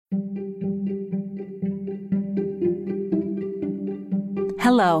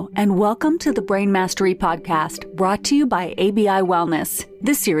Hello, and welcome to the Brain Mastery Podcast, brought to you by ABI Wellness.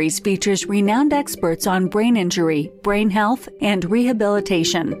 This series features renowned experts on brain injury, brain health, and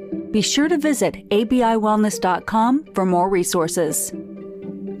rehabilitation. Be sure to visit abiwellness.com for more resources.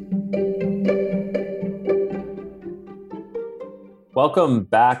 Welcome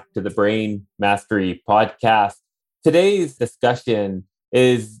back to the Brain Mastery Podcast. Today's discussion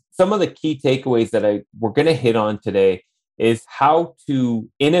is some of the key takeaways that we're going to hit on today is how to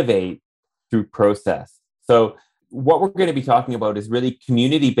innovate through process. So what we're going to be talking about is really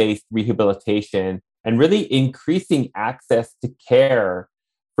community-based rehabilitation and really increasing access to care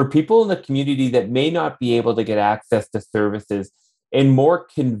for people in the community that may not be able to get access to services in more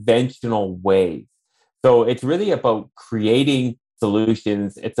conventional ways. So it's really about creating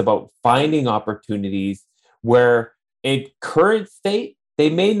solutions. It's about finding opportunities where in current state,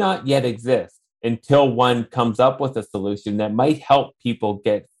 they may not yet exist until one comes up with a solution that might help people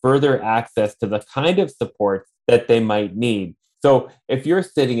get further access to the kind of supports that they might need. So if you're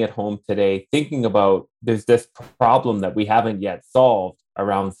sitting at home today thinking about there's this problem that we haven't yet solved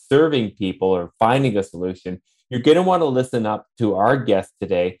around serving people or finding a solution, you're going to want to listen up to our guest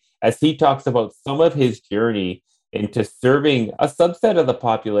today as he talks about some of his journey into serving a subset of the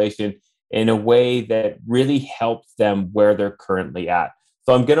population in a way that really helps them where they're currently at.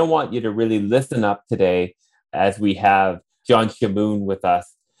 So I'm going to want you to really listen up today as we have John Chamoun with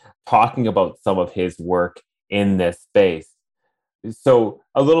us talking about some of his work in this space. So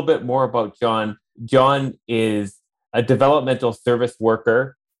a little bit more about John. John is a developmental service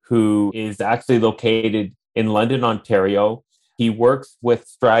worker who is actually located in London, Ontario. He works with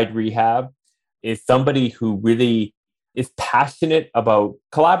Stride Rehab, is somebody who really is passionate about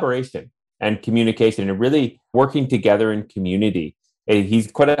collaboration and communication and really working together in community.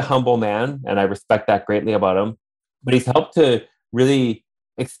 He's quite a humble man, and I respect that greatly about him. But he's helped to really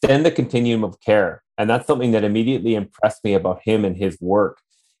extend the continuum of care. And that's something that immediately impressed me about him and his work,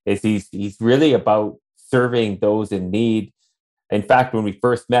 is he's really about serving those in need. In fact, when we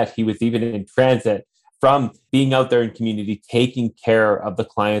first met, he was even in transit from being out there in community, taking care of the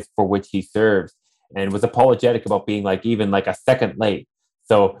clients for which he serves, and was apologetic about being even a second late.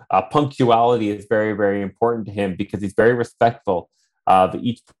 So punctuality is very, very important to him because he's very respectful of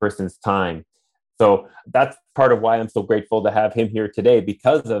each person's time. So that's part of why I'm so grateful to have him here today,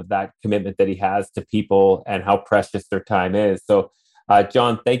 because of that commitment that he has to people and how precious their time is. So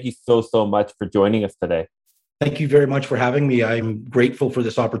John, thank you so much for joining us today. Thank you very much for having me. I'm grateful for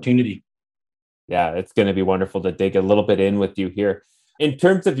this opportunity. Yeah, it's going to be wonderful to dig a little bit in with you here. In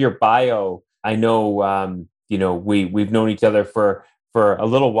terms of your bio, I know, we've known each other for a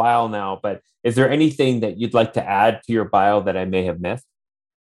little while now, but is there anything that you'd like to add to your bio that I may have missed?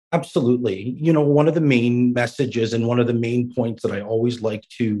 Absolutely. One of the main messages and one of the main points that I always like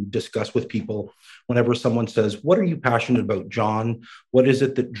to discuss with people whenever someone says, "What are you passionate about, John? What is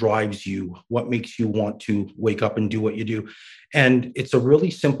it that drives you? What makes you want to wake up and do what you do?" And it's a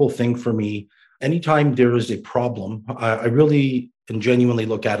really simple thing for me. Anytime there is a problem, I really and genuinely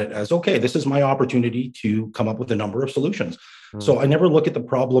look at it as, okay, this is my opportunity to come up with a number of solutions. So I never look at the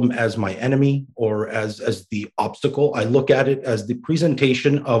problem as my enemy or as the obstacle. I look at it as the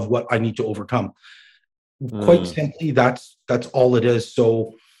presentation of what I need to overcome. Quite simply, that's all it is.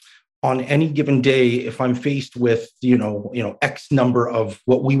 So on any given day, if I'm faced with, X number of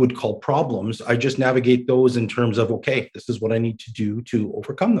what we would call problems, I just navigate those in terms of, okay, this is what I need to do to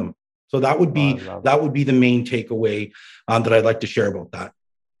overcome them. So that would be the main takeaway that I'd like to share about that.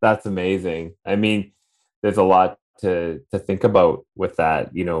 That's amazing. I mean, there's a lot to think about with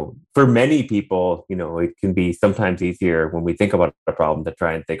that. For many people, it can be sometimes easier when we think about a problem to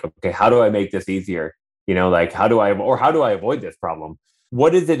try and think, okay, how do I make this easier? How do I avoid this problem?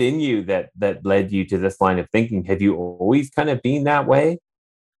 What is it in you that led you to this line of thinking? Have you always kind of been that way?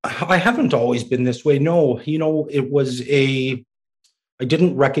 I haven't always been this way. No, I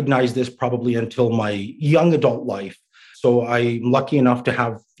didn't recognize this probably until my young adult life. So I'm lucky enough to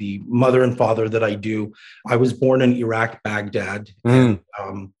have the mother and father that I do. I was born in Iraq, Baghdad. And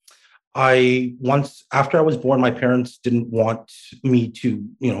after I was born, my parents didn't want me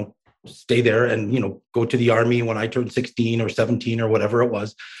to, stay there and, go to the army when I turned 16 or 17 or whatever it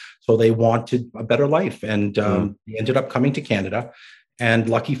was. So they wanted a better life. And they ended up coming to Canada. And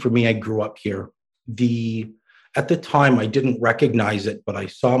lucky for me, I grew up here. At the time, I didn't recognize it, but I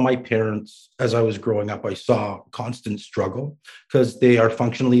saw my parents, as I was growing up, I saw constant struggle because they are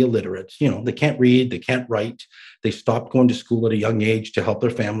functionally illiterate. They can't read, they can't write. They stopped going to school at a young age to help their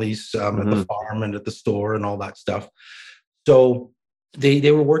families at the farm and at the store and all that stuff. So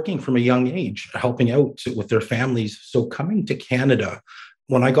they were working from a young age, helping out with their families. So coming to Canada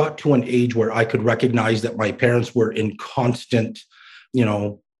when I got to an age where I could recognize that my parents were in constant, you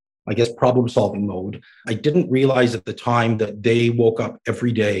know, I guess, problem solving mode, I didn't realize at the time that they woke up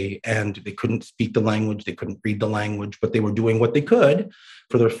every day and they couldn't speak the language, they couldn't read the language, but they were doing what they could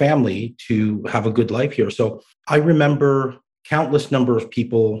for their family to have a good life here. So I remember countless number of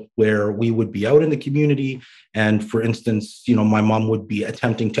people where we would be out in the community, and for instance, my mom would be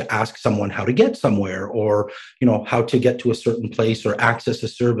attempting to ask someone how to get somewhere, or how to get to a certain place or access a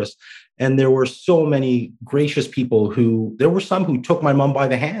service. And there were so many gracious people there were some who took my mom by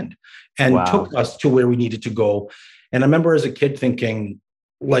the hand and Wow. took us to where we needed to go. And I remember as a kid thinking,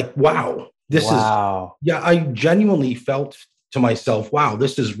 like, wow, I genuinely felt to myself, wow,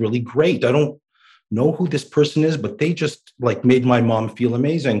 this is really great. I don't know who this person is, but they just made my mom feel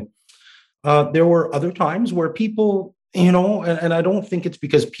amazing. There were other times where people, and I don't think it's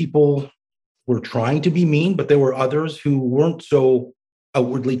because people were trying to be mean, but there were others who weren't so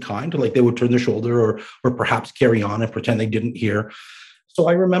outwardly kind, like they would turn their shoulder or perhaps carry on and pretend they didn't hear. So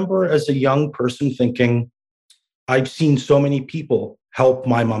I remember as a young person thinking, I've seen so many people help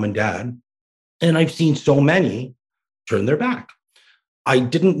my mom and dad, and I've seen so many turn their back. I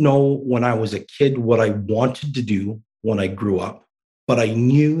didn't know when I was a kid what I wanted to do when I grew up, but I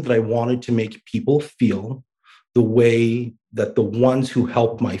knew that I wanted to make people feel the way that the ones who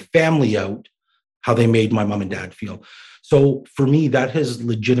helped my family out, how they made my mom and dad feel. So for me, that has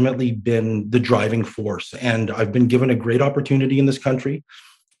legitimately been the driving force. And I've been given a great opportunity in this country.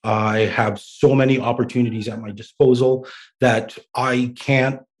 I have so many opportunities at my disposal that I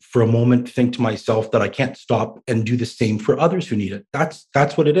can't for a moment think to myself that I can't stop and do the same for others who need it.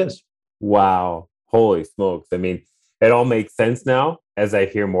 That's what it is. Wow. Holy smokes. I mean, it all makes sense now as I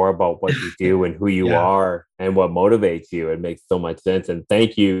hear more about what you do and who you are and what motivates you. It makes so much sense. And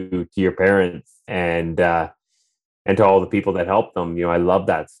thank you to your parents and to all the people that helped them. I love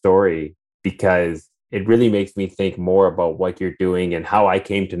that story because it really makes me think more about what you're doing and how I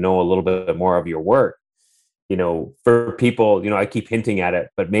came to know a little bit more of your work. For people, I keep hinting at it,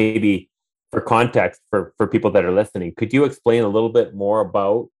 but maybe for context for people that are listening, could you explain a little bit more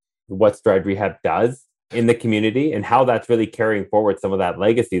about what Stride Rehab does in the community and how that's really carrying forward some of that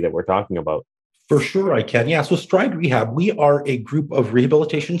legacy that we're talking about? For sure, I can. Yeah. So Stride Rehab, we are a group of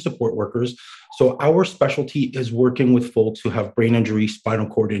rehabilitation support workers. So our specialty is working with folks who have brain injury, spinal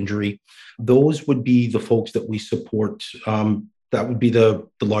cord injury. Those would be the folks that we support. That would be the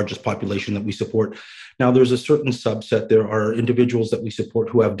largest population that we support. Now, there's a certain subset. There are individuals that we support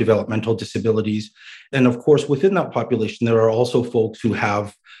who have developmental disabilities. And of course, within that population, there are also folks who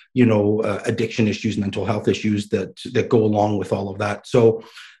have, addiction issues, mental health issues that go along with all of that. So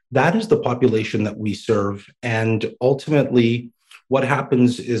that is the population that we serve. And ultimately, what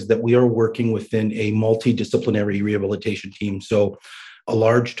happens is that we are working within a multidisciplinary rehabilitation team. So a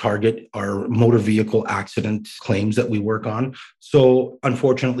large target are motor vehicle accident claims that we work on. So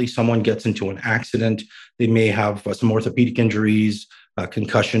unfortunately, someone gets into an accident. They may have some orthopedic injuries,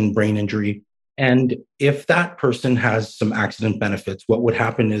 concussion, brain injury. And if that person has some accident benefits, what would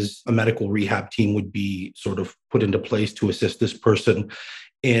happen is a medical rehab team would be sort of put into place to assist this person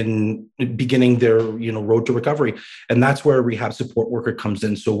in beginning their road to recovery. And that's where a rehab support worker comes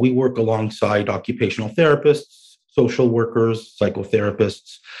in. So we work alongside occupational therapists, social workers,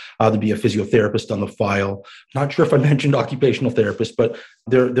 psychotherapists. There'd be a physiotherapist on the file. Not sure if I mentioned occupational therapists, but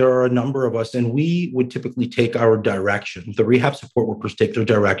there are a number of us, and we would typically take our direction. The rehab support workers take their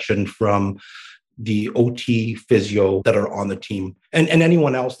direction from the OT physio that are on the team and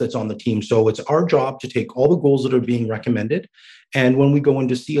anyone else that's on the team. So it's our job to take all the goals that are being recommended. And when we go in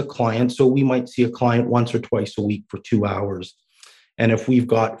to see a client, so we might see a client once or twice a week for 2 hours. And if we've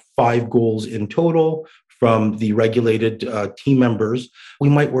got 5 goals in total from the regulated team members, we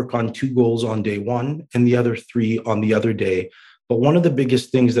might work on 2 goals on day 1 and the other 3 on the other day. But one of the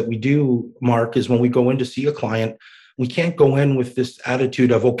biggest things that we do, Mark, is when we go in to see a client, we can't go in with this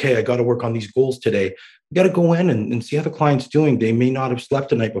attitude of, okay, I got to work on these goals today. We got to go in and see how the client's doing. They may not have slept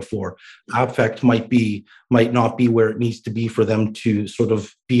the night before. Affect might not be where it needs to be for them to sort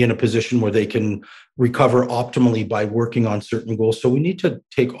of be in a position where they can recover optimally by working on certain goals. So we need to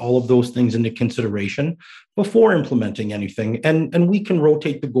take all of those things into consideration before implementing anything. And we can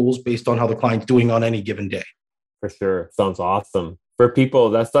rotate the goals based on how the client's doing on any given day. For sure. Sounds awesome. For people,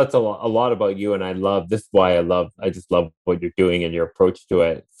 that's a lot about you. And I just love what you're doing and your approach to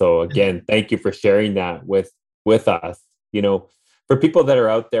it. So again, thank you for sharing that with us. For people that are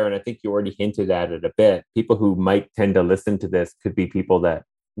out there, and I think you already hinted at it a bit, people who might tend to listen to this could be people that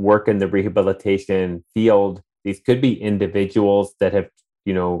work in the rehabilitation field. These could be individuals that have,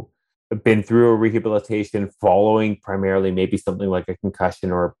 been through a rehabilitation following primarily maybe something like a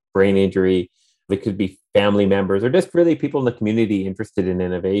concussion or a brain injury. It could be family members or just really people in the community interested in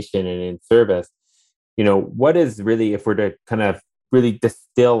innovation and in service. What is really, if we're to kind of really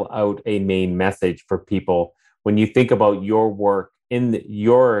distill out a main message for people, when you think about your work in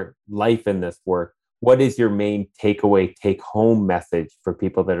your life in this work, what is your main takeaway, take home message for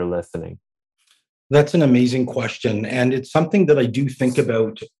people that are listening? That's an amazing question. And it's something that I do think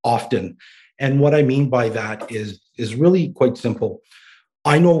about often. And what I mean by that is really quite simple.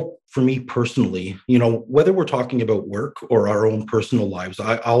 I know for me personally, whether we're talking about work or our own personal lives,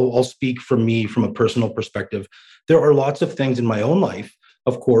 I'll speak from me from a personal perspective. There are lots of things in my own life,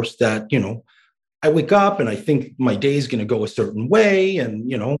 of course, that, I wake up and I think my day is going to go a certain way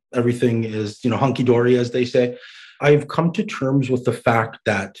and, everything is, hunky-dory, as they say. I've come to terms with the fact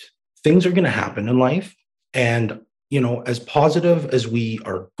that things are going to happen in life. And, as positive as we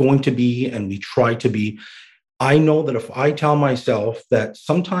are going to be and we try to be, I know that if I tell myself that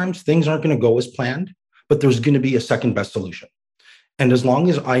sometimes things aren't going to go as planned, but there's going to be a second best solution. And as long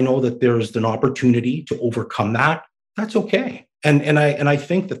as I know that there's an opportunity to overcome that, that's okay. And I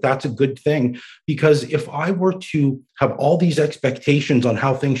think that that's a good thing, because if I were to have all these expectations on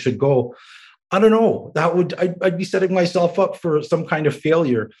how things should go, I don't know, I'd be setting myself up for some kind of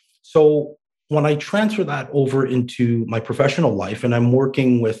failure. So when I transfer that over into my professional life and I'm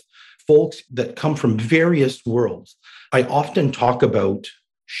working with folks that come from various worlds, I often talk about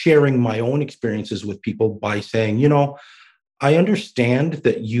sharing my own experiences with people by saying, I understand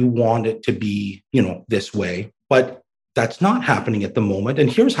that you want it to be, this way, but that's not happening at the moment. And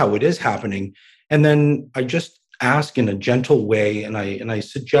here's how it is happening. And then I just ask in a gentle way, and I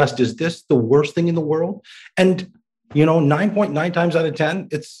suggest, is this the worst thing in the world? And 9.9 times out of 10,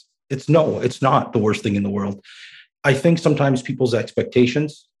 it's no, it's not the worst thing in the world. I think sometimes people's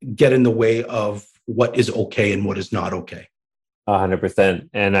expectations get in the way of what is okay and what is not okay. 100%.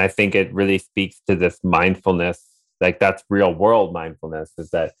 And I think it really speaks to this mindfulness, like that's real world mindfulness,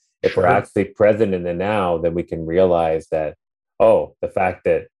 is that if we're actually present in the now, then we can realize that, the fact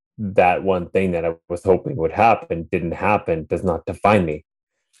that one thing that I was hoping would happen didn't happen does not define me.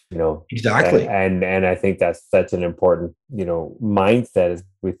 Exactly. And I think that's such an important, mindset as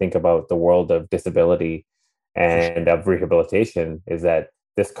we think about the world of disability and of rehabilitation, is that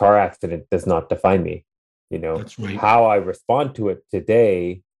this car accident does not define me. That's right. How I respond to it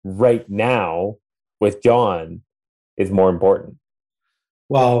today, right now, with John, is more important.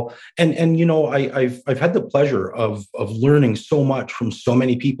 Well, and I've had the pleasure of learning so much from so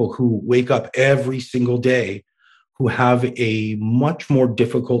many people who wake up every single day, who have a much more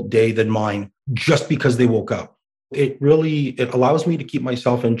difficult day than mine just because they woke up. It allows me to keep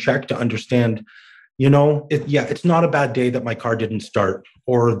myself in check, to understand, it's not a bad day that my car didn't start,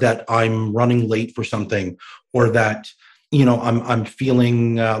 or that I'm running late for something, or that, I'm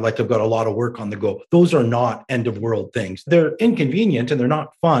feeling like I've got a lot of work on the go. Those are not end of world things. They're inconvenient and they're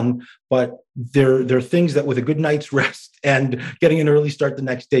not fun, but they're things that with a good night's rest and getting an early start the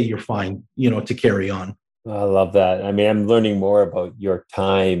next day, you're fine, to carry on. I love that. I mean, I'm learning more about your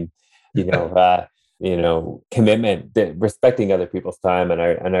time, commitment, respecting other people's time. And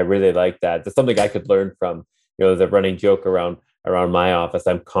I really like that. That's something I could learn from, the running joke around my office.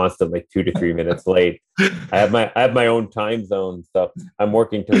 I'm constantly 2 to 3 minutes late. I have my own time zone. So I'm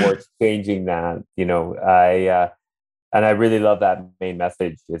working towards changing that, and I really love that main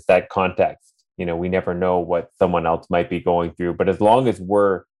message. It's that context. We never know what someone else might be going through, but as long as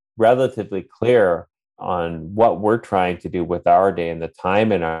we're relatively clear on what we're trying to do with our day and the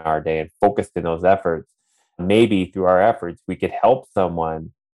time in our day and focused in those efforts, maybe through our efforts, we could help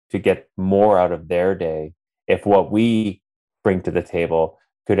someone to get more out of their day if what we bring to the table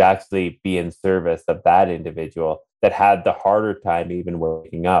could actually be in service of that individual that had the harder time even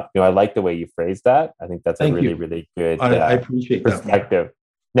waking up. I like the way you phrased that. I think that's a really, really good I appreciate perspective.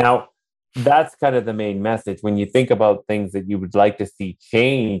 Now, that's kind of the main message. When you think about things that you would like to see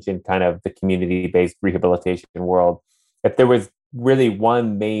change in kind of the community-based rehabilitation world, if there was really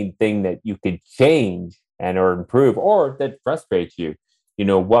one main thing that you could change or improve, or that frustrates you,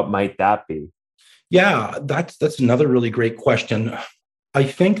 what might that be? Yeah, that's another really great question. I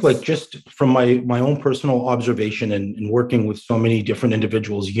think, like, just from my own personal observation and working with so many different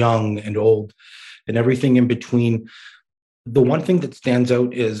individuals, young and old and everything in between, the one thing that stands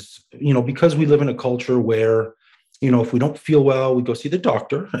out is, because we live in a culture where, if we don't feel well, we go see the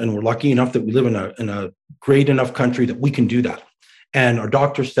doctor, and we're lucky enough that we live in a great enough country that we can do that. And our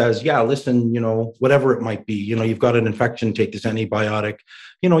doctor says, yeah, listen, whatever it might be, you've got an infection, take this antibiotic.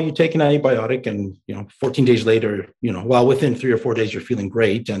 You take an antibiotic and, 14 days later, within 3 or 4 days, you're feeling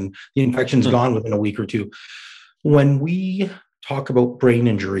great. And the infection's gone within a week or two. When we talk about brain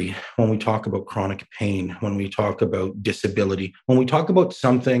injury, when we talk about chronic pain, when we talk about disability, when we talk about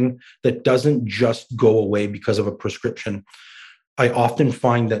something that doesn't just go away because of a prescription, I often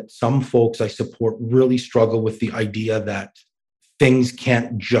find that some folks I support really struggle with the idea that things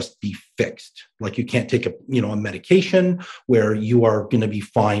can't just be fixed. Like you can't take a medication where you are going to be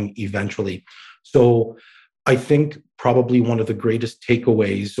fine eventually. So I think probably one of the greatest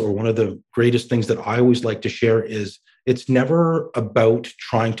takeaways, or one of the greatest things that I always like to share, is it's never about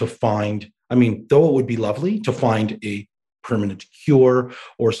trying to find, though it would be lovely to find a permanent cure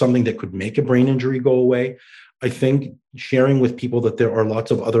or something that could make a brain injury go away. I think sharing with people that there are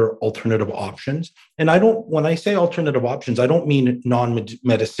lots of other alternative options. And when I say alternative options, I don't mean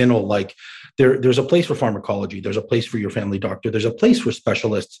non-medicinal, like there's a place for pharmacology, there's a place for your family doctor, there's a place for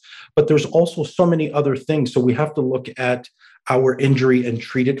specialists, but there's also so many other things. So we have to look at our injury and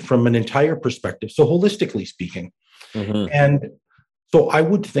treat it from an entire perspective. So holistically speaking. Mm-hmm. And so I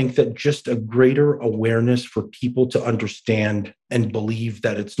would think that just a greater awareness for people to understand and believe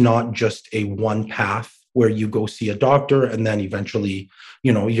that it's not just a one path where you go see a doctor and then eventually,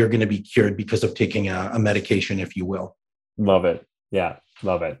 you're going to be cured because of taking a medication, if you will. Love it. Yeah,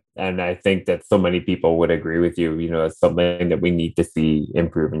 love it. And I think that so many people would agree with you. It's something that we need to see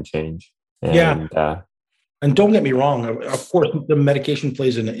improve and change. And, and don't get me wrong. Of course, the medication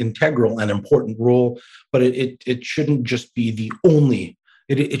plays an integral and important role, but it shouldn't just be the only.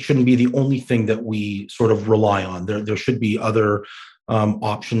 It shouldn't be the only thing that we sort of rely on. There should be other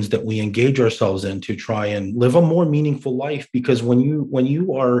options that we engage ourselves in to try and live a more meaningful life. Because when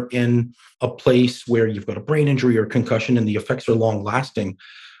you are in a place where you've got a brain injury or concussion and the effects are long lasting,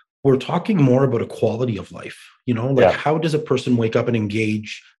 we're talking more about a quality of life. How does a person wake up and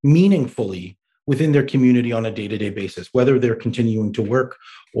engage meaningfully within their community on a day-to-day basis, whether they're continuing to work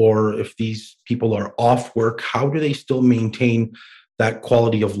or if these people are off work, how do they still maintain that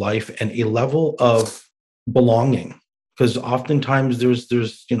quality of life and a level of belonging? Because oftentimes there's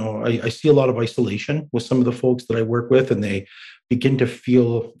I see a lot of isolation with some of the folks that I work with, and they begin to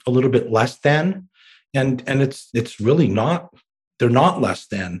feel a little bit less than, and it's really not. They're not less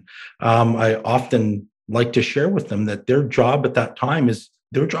than. I often like to share with them that their job at that time is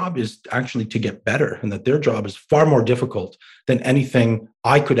actually to get better, and that their job is far more difficult than anything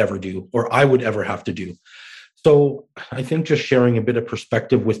I could ever do or I would ever have to do. So I think just sharing a bit of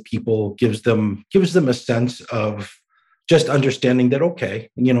perspective with people gives them a sense of just understanding that, okay,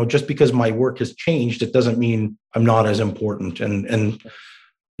 just because my work has changed, it doesn't mean I'm not as important. And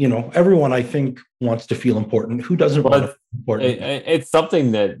everyone, I think, wants to feel important. Who doesn't want to feel important? It's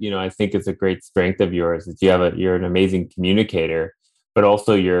something that, I think is a great strength of yours, is you're an amazing communicator, but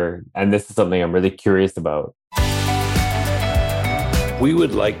also and this is something I'm really curious about. We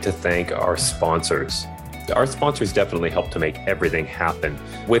would like to thank our sponsors. Our sponsors definitely help to make everything happen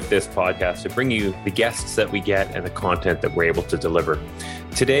with this podcast, to bring you the guests that we get and the content that we're able to deliver.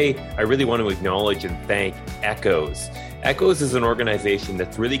 Today, I really want to acknowledge and thank Echoes. Echoes is an organization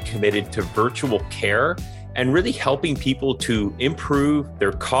that's really committed to virtual care and really helping people to improve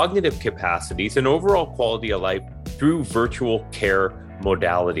their cognitive capacities and overall quality of life through virtual care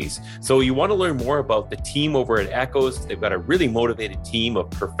modalities. So you want to learn more about the team over at Echoes. They've got a really motivated team of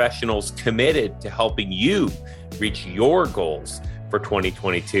professionals committed to helping you reach your goals for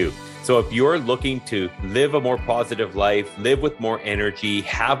 2022. So if you're looking to live a more positive life, live with more energy,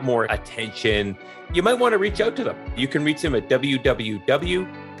 have more attention, you might want to reach out to them. You can reach them at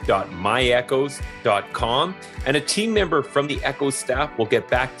www.myechoes.com, and a team member from the Echoes staff will get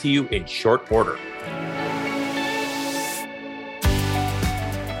back to you in short order.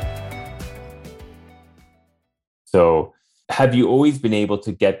 So have you always been able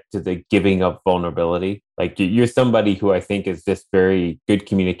to get to the giving up vulnerability? Like you're somebody who I think is this very good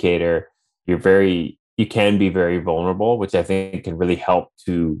communicator. You can be very vulnerable, which I think can really help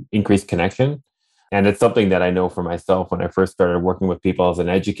to increase connection. And it's something that I know for myself. When I first started working with people as an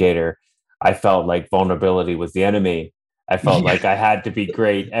educator, I felt like vulnerability was the enemy. I felt like I had to be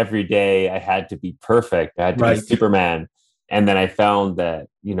great every day. I had to be perfect. I had to be Superman. And then I found that,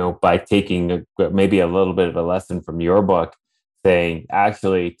 by taking maybe a little bit of a lesson from your book, saying,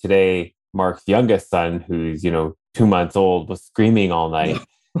 actually, today, Mark's youngest son, who's, 2 months old, was screaming all night,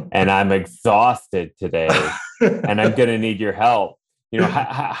 and I'm exhausted today, and I'm going to need your help.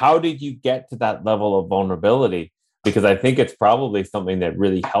 How did you get to that level of vulnerability? Because I think it's probably something that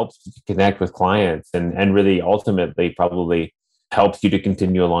really helps to connect with clients and really ultimately probably helps you to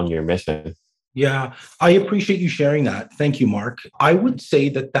continue along your mission. Yeah, I appreciate you sharing that. Thank you, Mark. I would say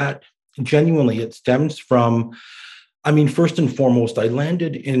that genuinely it stems from, I mean, first and foremost, I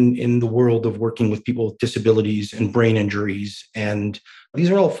landed in the world of working with people with disabilities and brain injuries. And these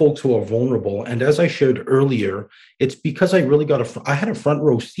are all folks who are vulnerable. And as I shared earlier, it's because I really I had a front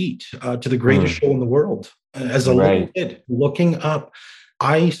row seat to the greatest show in the world. As a little kid, looking up,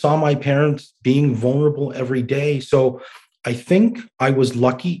 I saw my parents being vulnerable every day. So I think I was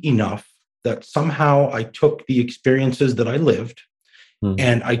lucky enough that somehow I took the experiences that I lived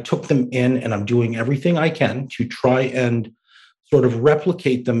and I took them in, and I'm doing everything I can to try and sort of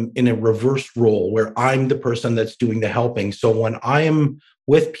replicate them in a reverse role where I'm the person that's doing the helping. So when I am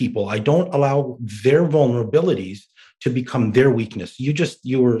with people, I don't allow their vulnerabilities to become their weakness.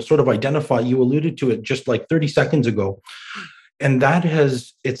 You were sort of you alluded to it just like 30 seconds ago. And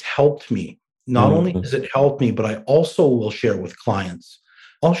it's helped me. Not only has it helped me, but I also will share with clients.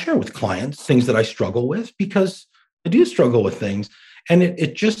 I'll share with clients things that I struggle with, because I do struggle with things. And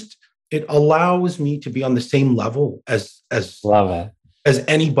it allows me to be on the same level as Love it. As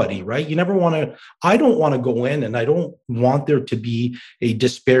anybody, right? I don't want to go in, and I don't want there to be a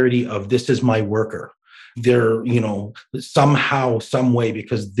disparity of this is my worker. They're, somehow, some way,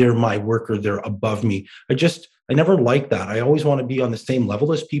 because they're my worker, they're above me. I never like that. I always want to be on the same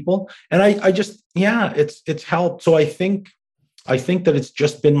level as people. And it's helped. So I think that it's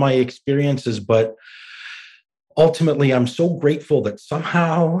just been my experiences, but ultimately I'm so grateful that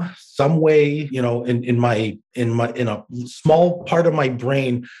somehow, some way, in a small part of my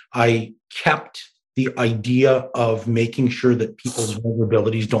brain, I kept the idea of making sure that people's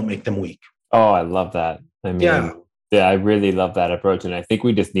vulnerabilities don't make them weak. Oh, I love that. I mean, yeah, I really love that approach. And I think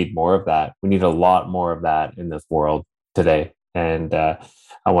we just need more of that. We need a lot more of that in this world today. And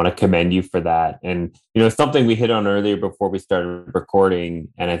I want to commend you for that. And, something we hit on earlier before we started recording,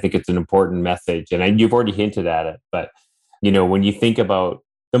 and I think it's an important message, and you've already hinted at it, but, when you think about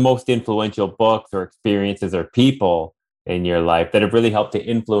the most influential books or experiences or people in your life that have really helped to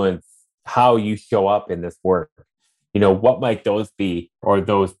influence how you show up in this work, what might those be, or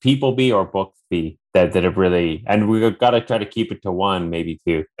those people be, or books be that have really, and we've got to try to keep it to one, maybe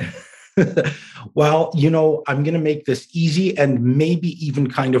two. Well, I'm going to make this easy and maybe even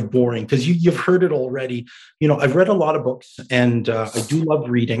kind of boring, because you've heard it already. I've read a lot of books, and I do love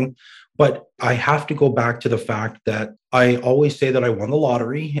reading, but I have to go back to the fact that I always say that I won the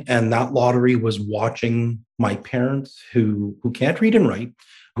lottery, and that lottery was watching my parents who can't read and write,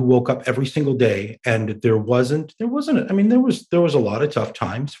 who woke up every single day. And there was a lot of tough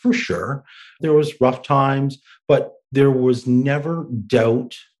times, for sure. There was rough times, but there was never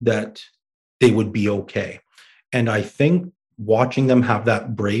doubt that they would be okay. And I think watching them have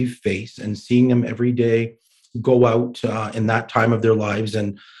that brave face and seeing them every day go out in that time of their lives.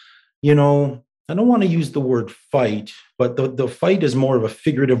 And, I don't want to use the word fight, but the fight is more of a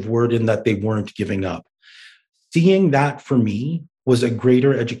figurative word in that they weren't giving up. Seeing that for me was a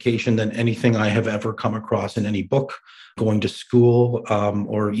greater education than anything I have ever come across in any book, going to school,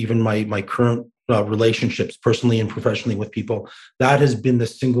 or even my current relationships, personally and professionally, with people. That has been the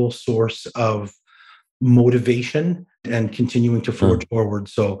single source of motivation and continuing to forge forward.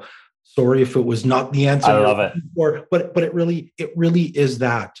 So sorry if it was not the answer. I love it. But it really is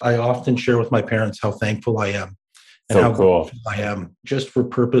that. I often share with my parents how thankful I am. And so how cool. grateful I am, just for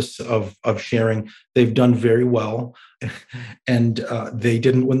purpose of sharing. They've done very well, and they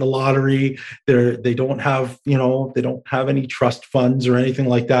didn't win the lottery. They don't have any trust funds or anything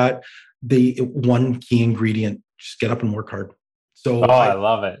like that. The one key ingredient: just get up and work hard. So I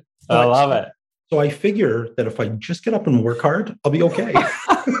love it. I love it. So I figure that if I just get up and work hard, I'll be okay.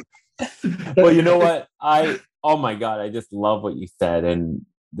 Well, you know what? Oh my God, I just love what you said. And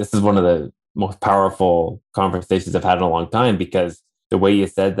this is one of the most powerful conversations I've had in a long time, because the way you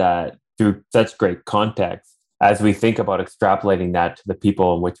said that through such great context, as we think about extrapolating that to the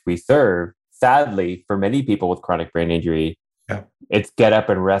people in which we serve, sadly, for many people with chronic brain injury, it's get up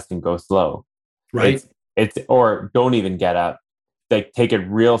and rest and go slow. Right. It's or don't even get up. Like, take it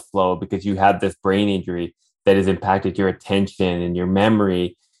real slow, because you have this brain injury that has impacted your attention and your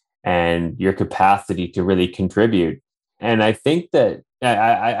memory and your capacity to really contribute. And I think that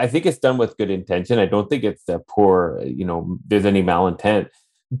I think it's done with good intention. I don't think it's a poor, there's any malintent.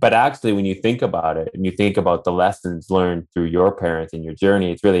 But actually, when you think about it and you think about the lessons learned through your parents and your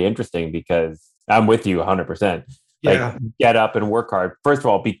journey, it's really interesting, because I'm with you 100%. Like, get up and work hard. First of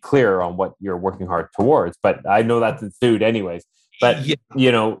all, be clear on what you're working hard towards. But I know that's ensued anyways. But,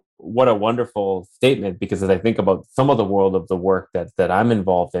 what a wonderful statement, because as I think about some of the world of the work that I'm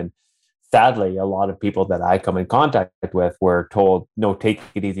involved in, sadly, a lot of people that I come in contact with were told, no, take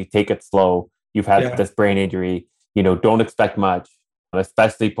it easy, take it slow. You've had this brain injury, don't expect much,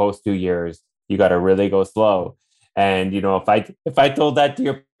 especially post 2 years. You got to really go slow. And, if I told that to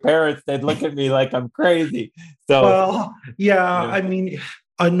your parents, they'd look at me like I'm crazy. So, well, yeah, I mean,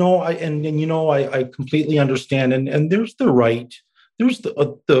 I know, I completely understand. And there's the right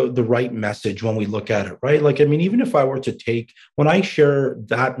message when we look at it, right? Like, I mean, even if I were to when I share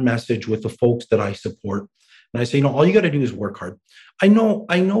that message with the folks that I support, and I say, all you got to do is work hard. I know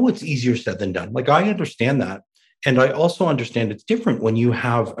it's easier said than done. Like, I understand that. And I also understand it's different when you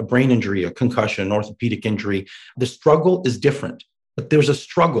have a brain injury, a concussion, an orthopedic injury. The struggle is different, but there's a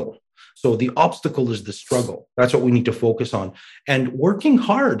struggle. So the obstacle is the struggle. That's what we need to focus on. And working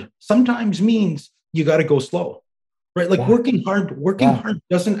hard sometimes means you got to go slow, right? Like working hard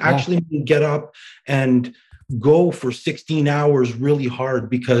doesn't actually mean get up and go for 16 hours really hard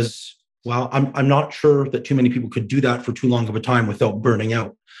because, well, I'm not sure that too many people could do that for too long of a time without burning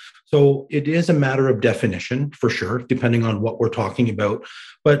out. So it is a matter of definition for sure, depending on what we're talking about.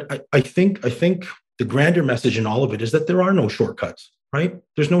 But I think the grander message in all of it is that there are no shortcuts, right?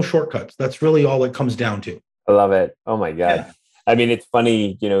 There's no shortcuts. That's really all it comes down to. I love it. Oh my God. Yeah. I mean, it's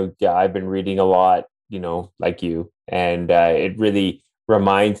funny, I've been reading a lot, like you, and it really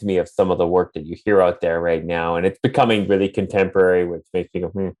reminds me of some of the work that you hear out there right now. And it's becoming really contemporary, which makes me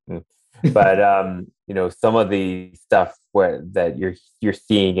go, But some of the stuff that you're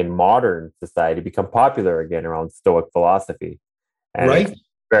seeing in modern society become popular again around Stoic philosophy, and right? It's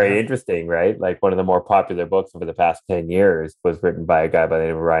very interesting, right? Like one of the more popular books over the past 10 years was written by a guy by the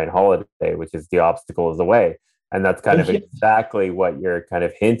name of Ryan Holiday, which is "The Obstacle Is the Way," and that's kind of exactly what you're kind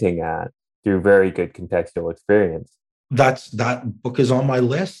of hinting at through very good contextual experience. That book is on my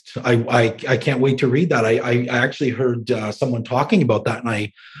list. I can't wait to read that. I actually heard someone talking about that, and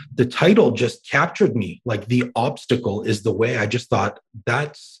the title just captured me. Like, The Obstacle Is the Way. I just thought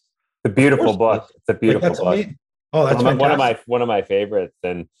that's a beautiful book. It's a beautiful book. Amazing. Oh, that's one of my favorites,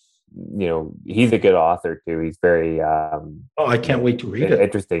 and he's a good author too. He's very I can't wait to read it.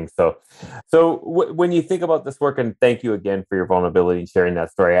 Interesting. So when you think about this work, and thank you again for your vulnerability and sharing that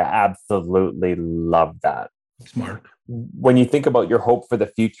story, I absolutely love that. Smart. When you think about your hope for the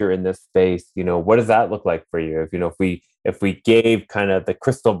future in this space, what does that look like for you? If we gave kind of the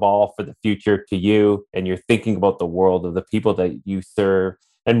crystal ball for the future to you, and you're thinking about the world of the people that you serve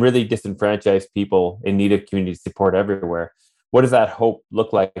and really disenfranchised people in need of community support everywhere, what does that hope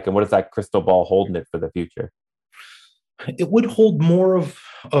look like, and what does that crystal ball hold in it for the future? It would hold more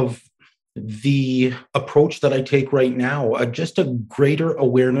of the approach that I take right now, just a greater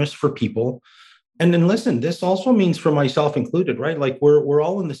awareness for people. And then listen, this also means for myself included, right? Like we're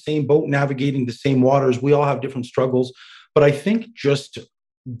all in the same boat, navigating the same waters. We all have different struggles. But I think just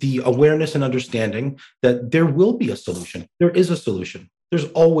the awareness and understanding that there will be a solution. There is a solution. There's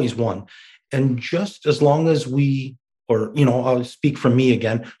always one. And just as long as I'll speak for me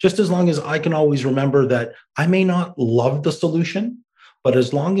again, just as long as I can always remember that I may not love the solution, but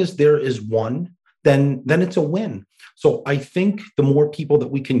as long as there is one, then it's a win. So I think the more people that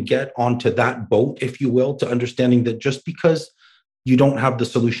we can get onto that boat, if you will, to understanding that just because you don't have the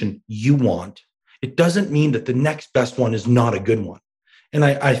solution you want, it doesn't mean that the next best one is not a good one. And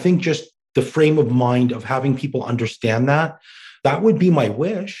I think just the frame of mind of having people understand that would be my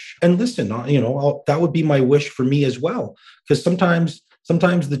wish. And listen, that would be my wish for me as well. Because sometimes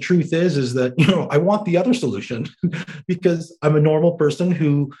the truth is that, I want the other solution because I'm a normal person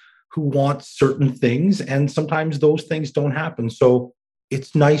who wants certain things, and sometimes those things don't happen. So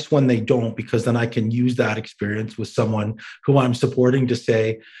it's nice when they don't, because then I can use that experience with someone who I'm supporting to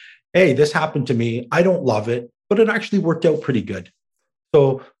say, hey, this happened to me. I don't love it, but it actually worked out pretty good.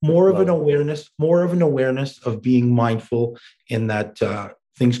 So more of an awareness of being mindful in that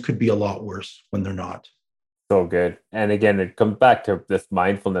things could be a lot worse when they're not. So good. And again, it comes back to this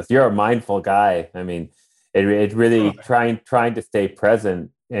mindfulness. You're a mindful guy. I mean, it really trying to stay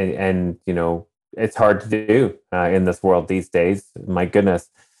present. And it's hard to do in this world these days. My goodness.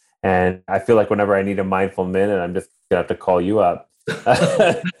 And I feel like whenever I need a mindful minute, I'm just going to have to call you up,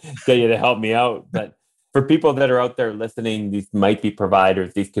 get you to help me out. But for people that are out there listening, these might be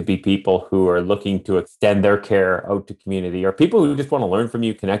providers. These could be people who are looking to extend their care out to community, or people who just want to learn from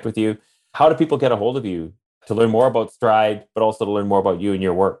you, connect with you. How do people get a hold of you to learn more about Stride, but also to learn more about you and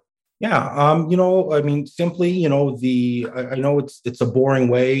your work? Yeah. Simply, I know it's a boring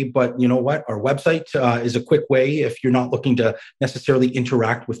way, but you know what? Our website is a quick way if you're not looking to necessarily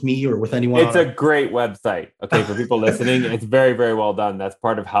interact with me or with anyone. It's a great website. Okay. For people listening, it's very, very well done. That's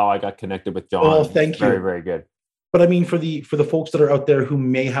part of how I got connected with John. Oh, thank you. Very, very good. But I mean, for the folks that are out there who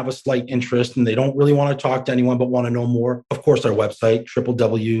may have a slight interest and they don't really want to talk to anyone but want to know more, of course, our website,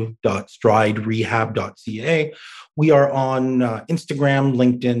 www.striderehab.ca. We are on Instagram,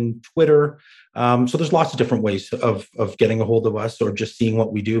 LinkedIn, Twitter. So there's lots of different ways of getting a hold of us or just seeing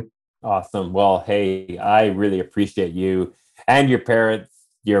what we do. Awesome. Well, hey, I really appreciate you and your parents.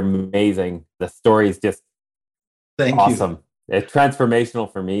 You're amazing. The story is just awesome. It's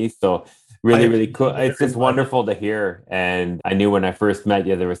transformational for me. So really cool. It's just wonderful to hear. And I knew when I first met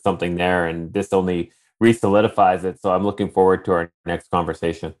you, there was something there, and this only re-solidifies it. So I'm looking forward to our next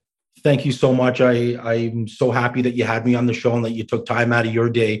conversation. Thank you so much. I'm so happy that you had me on the show and that you took time out of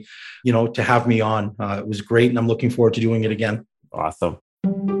your day, to have me on. It was great. And I'm looking forward to doing it again. Awesome.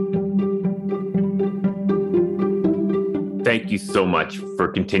 Thank you so much for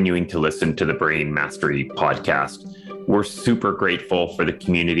continuing to listen to the Brain Mastery podcast. We're super grateful for the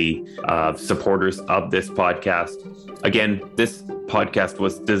community of supporters of this podcast. Again, this podcast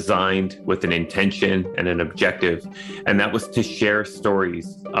was designed with an intention and an objective, and that was to share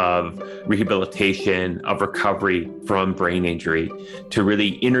stories of rehabilitation, of recovery from brain injury, to really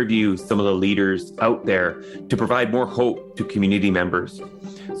interview some of the leaders out there to provide more hope to community members.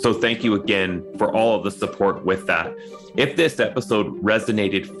 So thank you again for all of the support with that. If this episode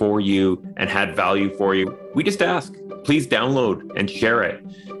resonated for you and had value for you, we just ask, please download and share it.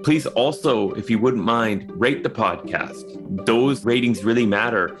 Please also, if you wouldn't mind, rate the podcast. Those ratings really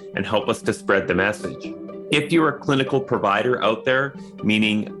matter and help us to spread the message. If you're a clinical provider out there,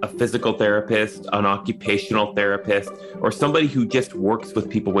 meaning a physical therapist, an occupational therapist, or somebody who just works with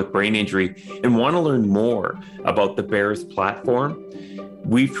people with brain injury and want to learn more about the BEARS platform,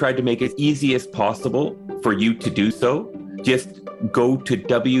 we've tried to make it as easy as possible for you to do so. Just go to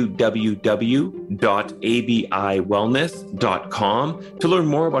www.abiwellness.com to learn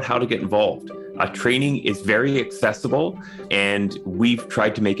more about how to get involved. Training is very accessible, and we've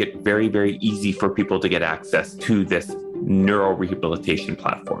tried to make it very, very easy for people to get access to this neurorehabilitation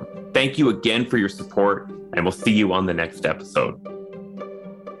platform. Thank you again for your support, and we'll see you on the next episode.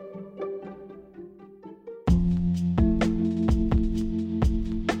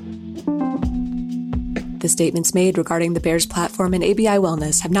 The statements made regarding the BEARS platform and ABI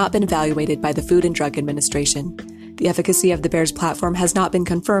Wellness have not been evaluated by the Food and Drug Administration. The efficacy of the BEARS platform has not been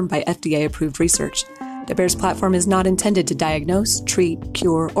confirmed by FDA-approved research. The BEARS platform is not intended to diagnose, treat,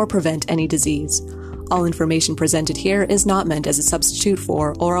 cure, or prevent any disease. All information presented here is not meant as a substitute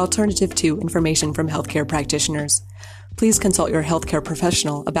for or alternative to information from healthcare practitioners. Please consult your healthcare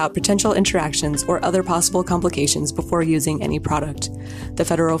professional about potential interactions or other possible complications before using any product. The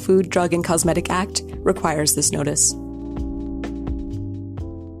Federal Food, Drug, and Cosmetic Act requires this notice.